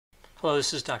Hello,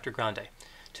 this is Dr. Grande.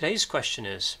 Today's question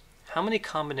is, how many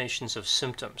combinations of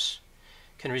symptoms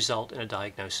can result in a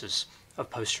diagnosis of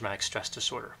post-traumatic stress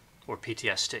disorder, or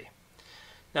PTSD?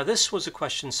 Now, this was a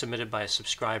question submitted by a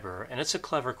subscriber, and it's a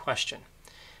clever question.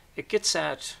 It gets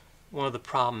at one of the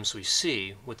problems we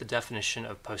see with the definition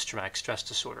of post-traumatic stress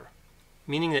disorder,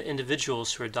 meaning that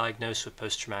individuals who are diagnosed with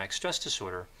post-traumatic stress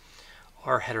disorder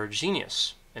are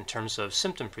heterogeneous in terms of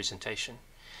symptom presentation,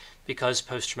 because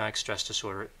post-traumatic stress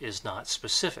disorder is not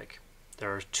specific.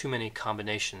 There are too many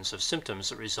combinations of symptoms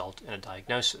that result in a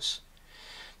diagnosis.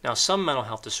 Now, some mental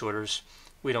health disorders,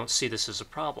 we don't see this as a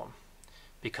problem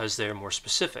because they're more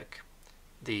specific.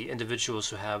 The individuals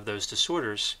who have those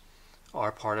disorders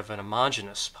are part of an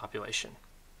homogeneous population,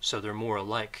 so they're more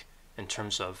alike in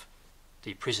terms of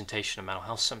the presentation of mental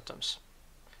health symptoms.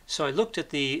 So I looked at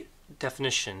the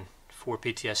definition for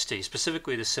PTSD,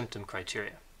 specifically the symptom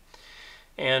criteria.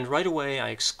 And right away I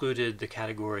excluded the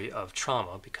category of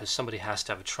trauma, because somebody has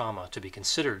to have a trauma to be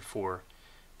considered for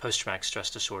post-traumatic stress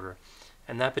disorder,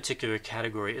 and that particular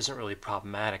category isn't really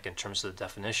problematic in terms of the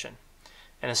definition.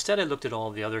 And instead I looked at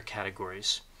all the other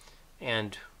categories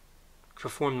and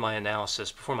performed my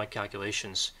analysis, performed my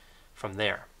calculations from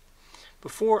there.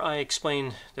 Before I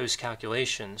explain those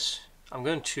calculations, I'm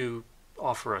going to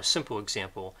offer a simple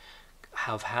example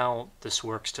of how this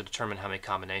works to determine how many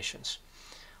combinations.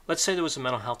 Let's say there was a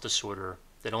mental health disorder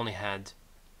that only had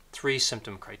 3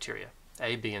 symptom criteria,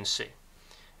 A, B, and C.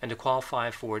 And to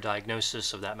qualify for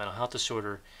diagnosis of that mental health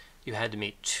disorder, you had to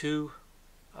meet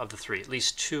at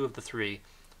least two of the 3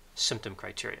 symptom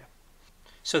criteria.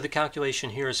 So the calculation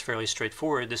here is fairly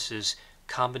straightforward. This is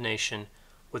combination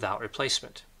without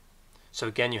replacement. So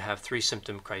again, you have 3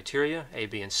 symptom criteria, A,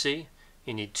 B, and C.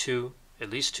 You need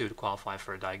at least two to qualify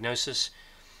for a diagnosis.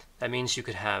 That means you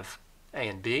could have A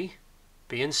and B,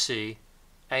 B and C,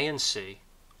 A and C,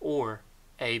 or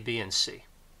A, B, and C,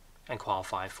 and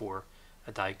qualify for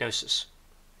a diagnosis.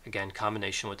 Again,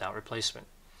 combination without replacement.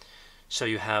 So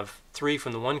you have 3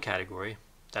 from the one category,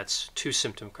 that's 2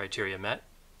 symptom criteria met,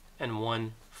 and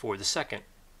 1 for the second,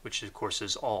 which of course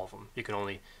is all of them. You can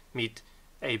only meet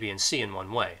A, B, and C in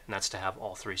one way, and that's to have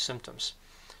all 3 symptoms.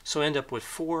 So I end up with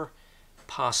 4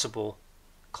 possible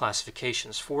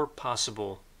classifications, 4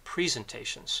 possible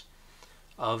presentations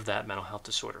of that mental health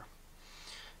disorder.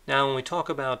 Now, when we talk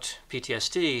about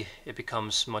PTSD, it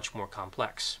becomes much more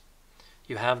complex.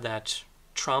 You have that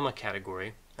trauma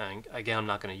category, and again, I'm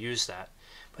not going to use that,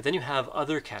 but then you have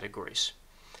other categories,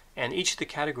 and each of the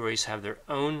categories have their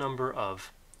own number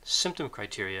of symptom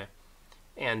criteria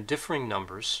and differing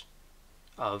numbers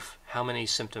of how many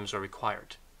symptoms are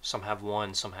required. Some have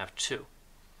 1, some have 2.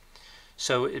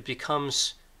 So it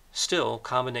becomes still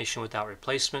combination without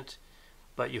replacement,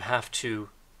 but you have to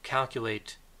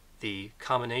calculate the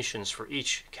combinations for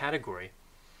each category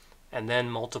and then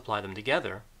multiply them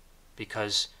together,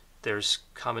 because there's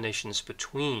combinations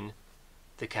between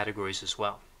the categories as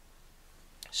well.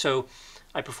 So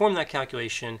I performed that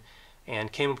calculation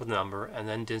and came up with a number, and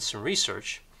then did some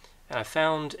research, and I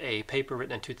found a paper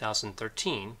written in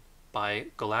 2013 by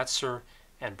Galatzer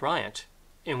and Bryant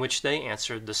in which they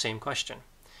answered the same question.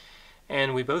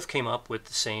 And we both came up with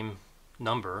the same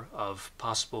number of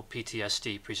possible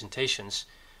PTSD presentations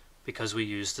because we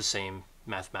used the same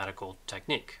mathematical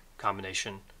technique,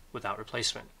 combination without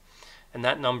replacement. And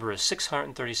that number is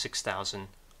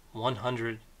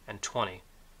 636,120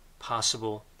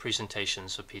 possible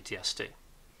presentations of PTSD.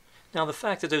 Now, the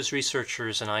fact that those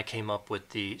researchers and I came up with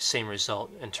the same result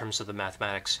in terms of the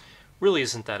mathematics really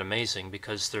isn't that amazing,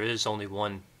 because there is only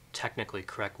one technically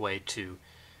correct way to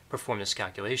perform this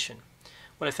calculation.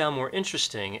 What I found more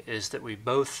interesting is that we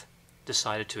both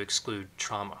decided to exclude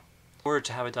trauma. In order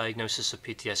to have a diagnosis of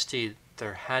PTSD,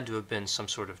 there had to have been some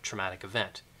sort of traumatic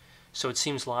event. So it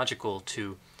seems logical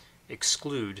to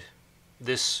exclude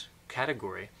this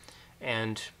category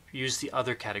and use the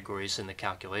other categories in the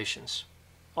calculations.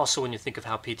 Also, when you think of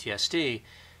how PTSD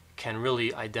can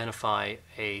really identify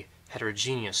a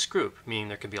heterogeneous group, meaning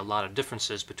there can be a lot of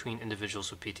differences between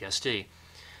individuals with PTSD,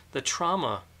 the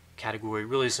trauma category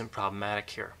really isn't problematic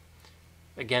here.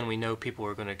 Again, we know people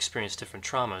are going to experience different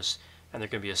traumas, and they're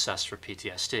going to be assessed for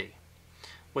PTSD.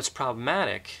 What's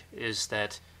problematic is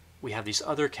that we have these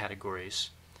other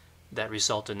categories that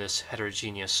result in this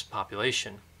heterogeneous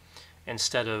population,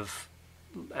 instead of,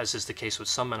 as is the case with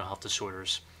some mental health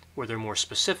disorders, where they're more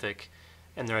specific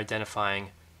and they're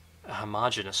identifying a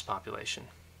homogeneous population.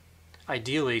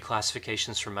 Ideally,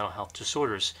 classifications for mental health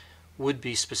disorders would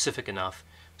be specific enough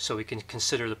so we can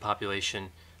consider the population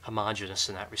homogeneous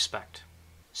in that respect.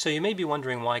 So you may be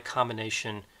wondering why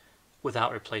combination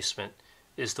without replacement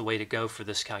is the way to go for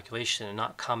this calculation and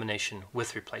not combination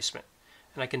with replacement.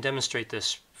 And I can demonstrate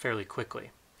this fairly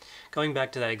quickly. Going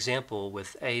back to that example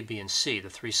with A, B, and C, the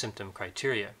 3 symptom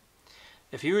criteria,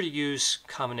 if you were to use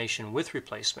combination with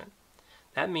replacement,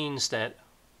 that means that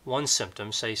one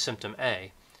symptom, say symptom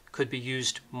A, could be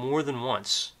used more than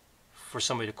once for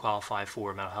somebody to qualify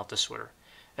for a mental health disorder.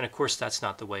 And of course, that's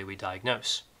not the way we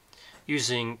diagnose.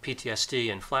 Using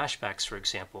PTSD and flashbacks, for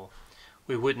example,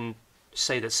 we wouldn't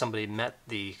say that somebody met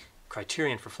the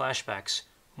criterion for flashbacks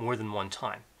more than one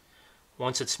time.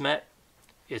 Once it's met,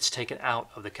 it's taken out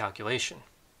of the calculation.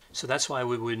 So that's why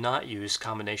we would not use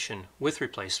combination with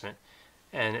replacement,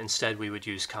 and instead we would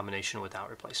use combination without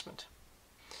replacement.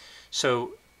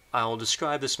 So I'll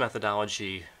describe this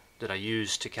methodology that I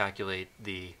use to calculate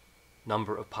the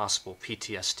number of possible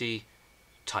PTSD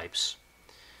types,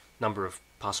 number of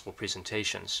possible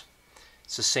presentations.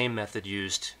 It's the same method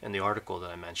used in the article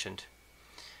that I mentioned.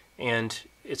 And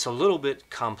it's a little bit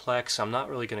complex. I'm not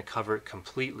really going to cover it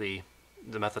completely,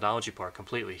 the methodology part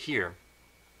completely here,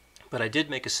 but I did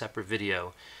make a separate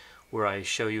video where I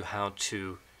show you how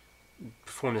to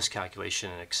perform this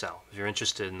calculation in Excel. If you're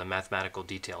interested in the mathematical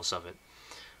details of it,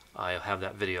 I'll have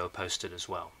that video posted as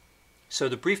well. So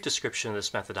the brief description of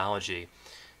this methodology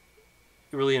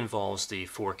really involves the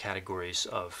 4 categories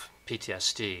of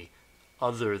PTSD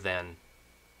other than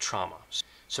trauma.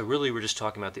 So really we're just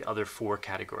talking about the other 4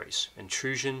 categories: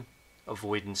 intrusion,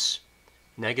 avoidance,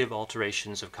 negative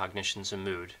alterations of cognitions and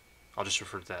mood, I'll just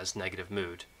refer to that as negative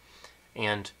mood,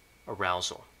 and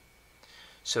arousal.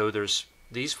 So there's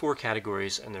these 4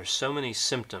 categories, and there's so many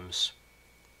symptoms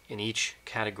in each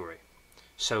category.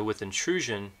 So with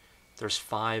intrusion, there's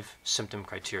 5 symptom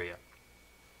criteria.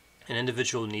 An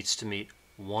individual needs to meet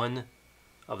 1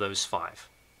 of those 5.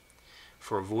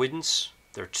 For avoidance,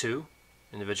 there are 2.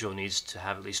 An individual needs to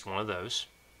have at least 1 of those.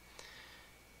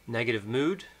 Negative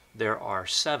mood, there are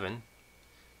 7,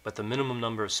 but the minimum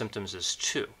number of symptoms is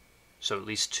 2. So at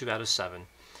least 2 out of 7.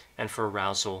 And for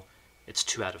arousal, it's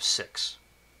 2 out of 6.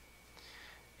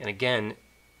 And again,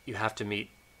 you have to meet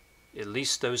at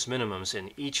least those minimums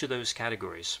in each of those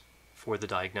categories for the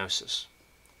diagnosis.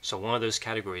 So one of those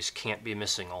categories can't be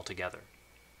missing altogether.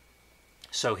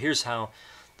 So here's how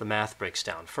the math breaks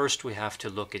down. First, we have to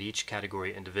look at each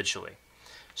category individually.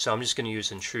 So I'm just going to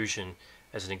use intrusion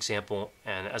as an example,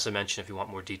 and as I mentioned, if you want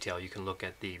more detail, you can look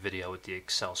at the video with the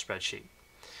Excel spreadsheet.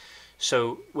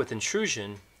 So with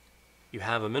intrusion, you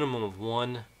have a minimum of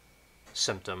 1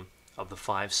 symptom of the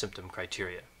 5 symptom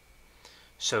criteria.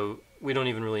 So we don't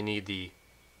even really need the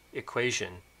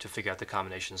equation to figure out the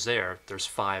combinations there. There's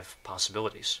 5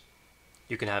 possibilities.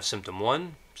 You can have symptom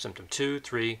 1, symptom 2,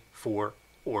 3, 4,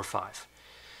 or 5.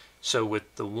 So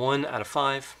with the 1 out of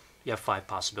 5, you have 5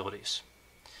 possibilities.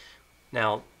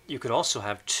 Now, you could also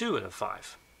have 2 out of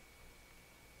 5.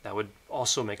 That would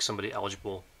also make somebody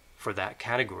eligible for that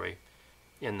category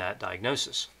in that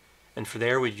diagnosis. And for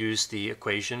there, we'd use the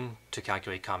equation to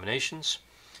calculate combinations,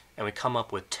 and we come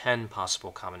up with 10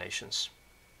 possible combinations.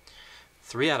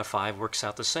 3 out of 5 works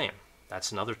out the same.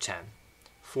 That's another 10.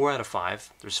 4 out of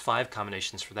 5, there's 5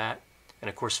 combinations for that. And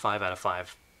of course, 5 out of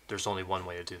 5, there's only one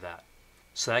way to do that.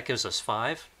 So that gives us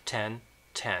 5, 10,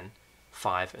 10,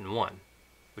 5, and 1,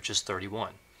 which is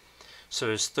 31. So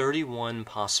there's 31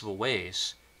 possible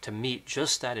ways to meet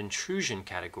just that intrusion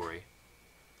category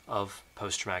of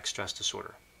post-traumatic stress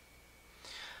disorder.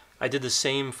 I did the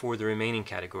same for the remaining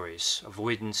categories: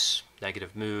 avoidance,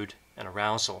 negative mood, and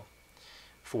arousal.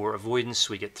 For avoidance,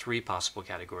 we get 3 possible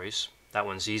categories. That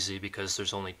one's easy because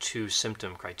there's only 2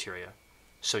 symptom criteria.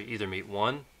 So you either meet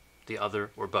 1, the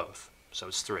other, or both. So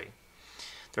it's 3.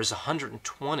 There's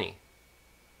 120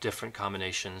 different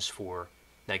combinations for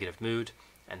negative mood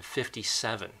and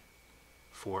 57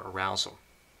 for arousal.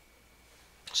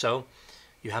 So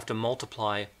you have to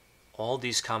multiply all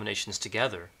these combinations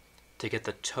together to get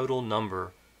the total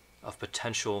number of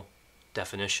potential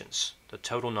definitions, the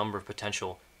total number of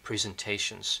potential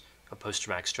presentations of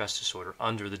post-traumatic stress disorder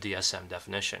under the DSM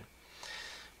definition.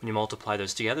 When you multiply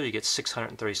those together, you get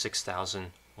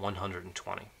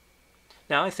 636,120.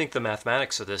 Now, I think the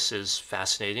mathematics of this is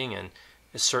fascinating, and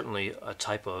is certainly a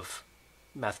type of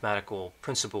mathematical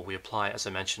principle we apply, as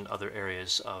I mentioned, in other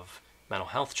areas of mental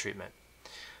health treatment.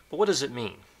 But what does it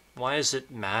mean? Why does it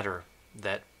matter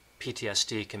that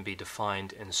PTSD can be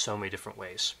defined in so many different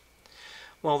ways?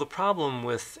 Well, the problem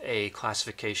with a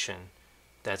classification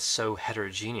that's so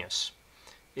heterogeneous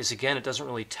is, again, it doesn't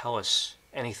really tell us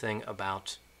anything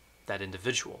about that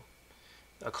individual.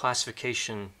 A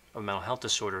classification of mental health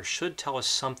disorder should tell us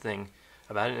something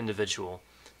about an individual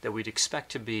that we'd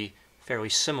expect to be fairly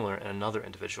similar in another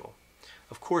individual.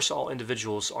 Of course, all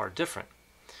individuals are different,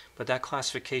 but that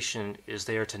classification is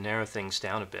there to narrow things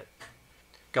down a bit.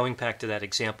 Going back to that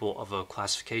example of a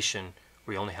classification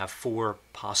where you only have 4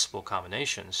 possible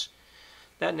combinations,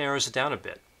 that narrows it down a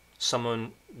bit.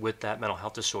 Someone with that mental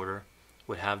health disorder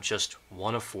would have just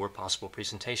 1 of 4 possible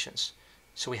presentations.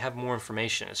 So we have more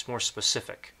information, it's more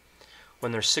specific.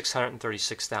 When there's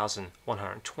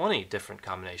 636,120 different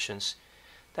combinations,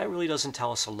 that really doesn't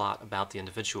tell us a lot about the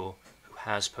individual who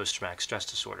has post-traumatic stress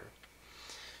disorder.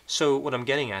 So what I'm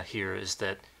getting at here is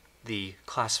that the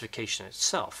classification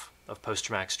itself of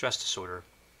post-traumatic stress disorder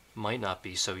might not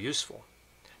be so useful.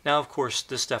 Now, of course,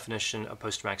 this definition of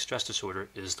post-traumatic stress disorder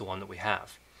is the one that we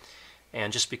have.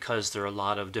 And just because there are a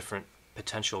lot of different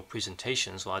potential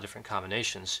presentations, a lot of different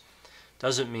combinations,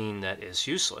 doesn't mean that it's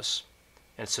useless.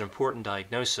 And it's an important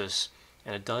diagnosis,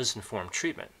 and it does inform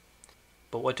treatment.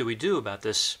 But what do we do about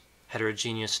this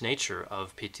heterogeneous nature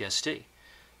of PTSD?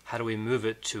 How do we move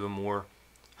it to a more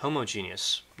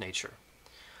homogeneous nature?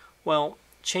 Well,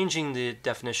 changing the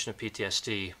definition of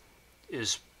PTSD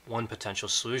is one potential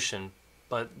solution,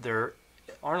 but there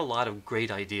aren't a lot of great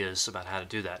ideas about how to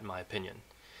do that, in my opinion.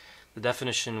 The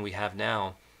definition we have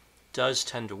now does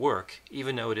tend to work,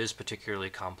 even though it is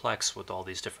particularly complex with all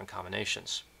these different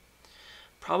combinations.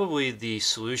 Probably the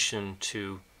solution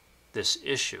to this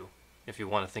issue, if you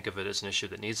want to think of it as an issue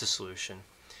that needs a solution,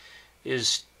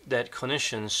 is that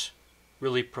clinicians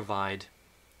really provide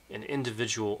an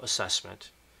individual assessment,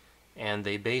 and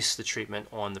they base the treatment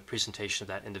on the presentation of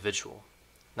that individual,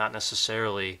 not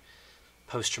necessarily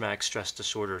post-traumatic stress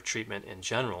disorder treatment in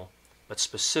general, but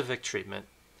specific treatment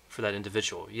for that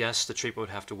individual. Yes, the treatment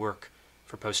would have to work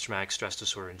for post-traumatic stress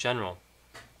disorder in general,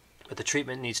 but the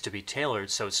treatment needs to be tailored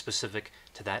so it's specific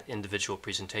to that individual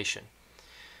presentation.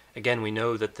 Again, we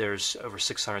know that there's over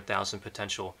 600,000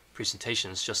 potential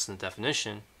presentations just in the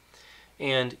definition,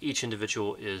 and each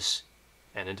individual is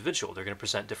an individual. They're going to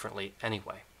present differently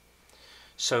anyway.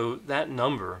 So that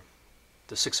number,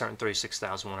 the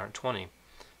 636,120,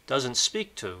 doesn't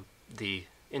speak to the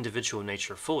individual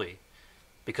nature fully,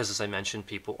 because as I mentioned,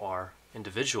 people are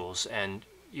individuals, and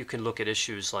you can look at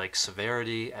issues like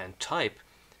severity and type,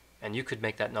 and you could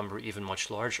make that number even much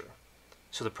larger.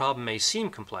 So the problem may seem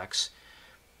complex,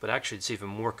 but actually it's even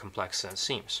more complex than it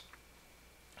seems.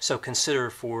 So consider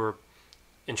for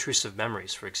intrusive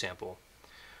memories, for example.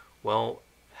 Well,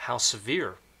 how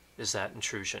severe is that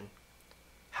intrusion?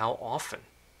 How often?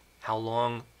 How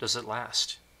long does it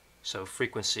last? So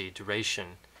frequency,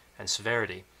 duration, and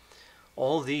severity.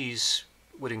 All these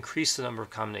would increase the number of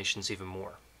combinations even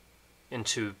more,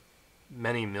 into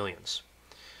many millions.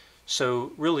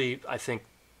 So really, I think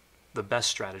the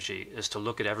best strategy is to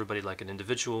look at everybody like an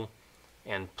individual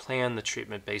and plan the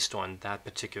treatment based on that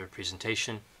particular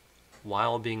presentation,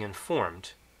 while being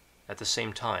informed at the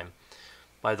same time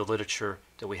by the literature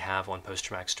that we have on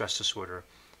post-traumatic stress disorder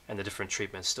and the different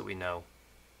treatments that we know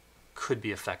could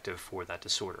be effective for that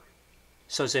disorder.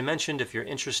 So as I mentioned, if you're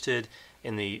interested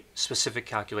in the specific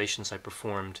calculations I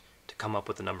performed to come up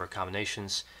with the number of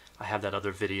combinations, I have that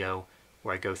other video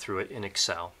where I go through it in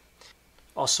Excel.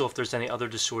 Also, if there's any other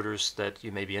disorders that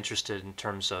you may be interested in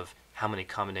terms of how many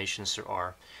combinations there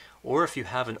are, or if you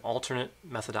have an alternate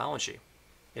methodology,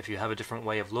 if you have a different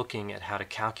way of looking at how to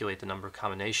calculate the number of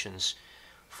combinations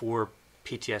for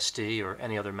PTSD or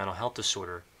any other mental health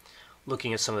disorder,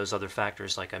 looking at some of those other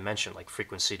factors like I mentioned, like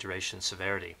frequency, duration,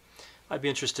 severity, I'd be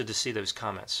interested to see those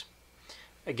comments.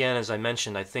 Again, as I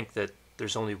mentioned, I think that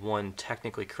there's only one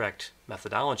technically correct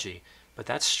methodology, but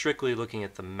that's strictly looking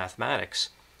at the mathematics,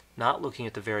 not looking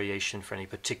at the variation for any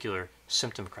particular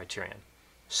symptom criterion.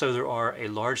 So there are a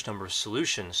large number of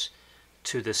solutions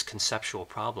to this conceptual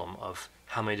problem of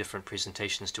how many different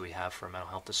presentations do we have for a mental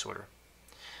health disorder.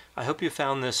 I hope you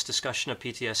found this discussion of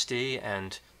PTSD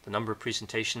and the number of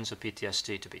presentations of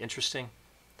PTSD to be interesting.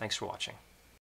 Thanks for watching.